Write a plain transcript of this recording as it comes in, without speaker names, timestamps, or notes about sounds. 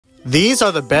These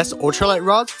are the best ultralight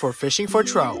rods for fishing for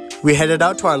trout. We headed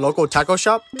out to our local tackle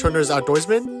shop, Turner's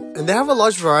Outdoorsman, and they have a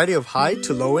large variety of high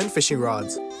to low-end fishing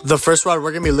rods. The first rod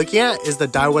we're going to be looking at is the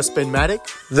Daiwa Spinmatic.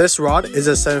 This rod is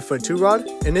a 7'2" rod,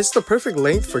 and it's the perfect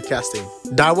length for casting.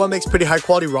 Daiwa makes pretty high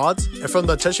quality rods, and from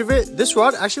the touch of it, this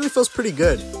rod actually feels pretty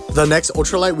good. The next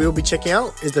ultralight we will be checking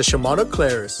out is the Shimano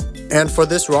Claris. And for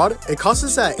this rod, it costs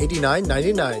us at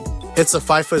 $89.99. It's a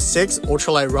 5'6"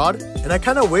 ultralight rod, and I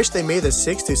kinda wish they made a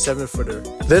 6 to 7 footer.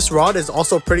 This rod is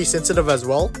also pretty sensitive as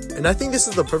well, and I think this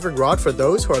is the perfect rod for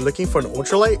those who are looking for an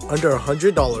ultralight under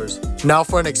 $100. Now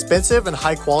for an expensive and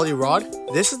high quality rod,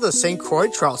 this is the St. Croix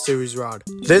Trout Series rod.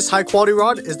 This high quality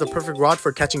rod is the perfect rod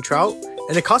for catching trout,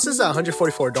 and it costs us at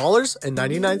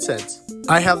 $144.99.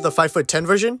 I have the 5'10"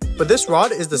 version, but this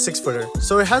rod is the 6 footer,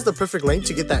 so it has the perfect length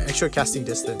to get that extra casting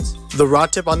distance. The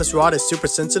rod tip on this rod is super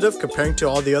sensitive comparing to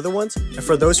all the other ones, and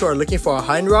for those who are looking for a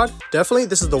high-end rod, definitely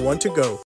this is the one to go.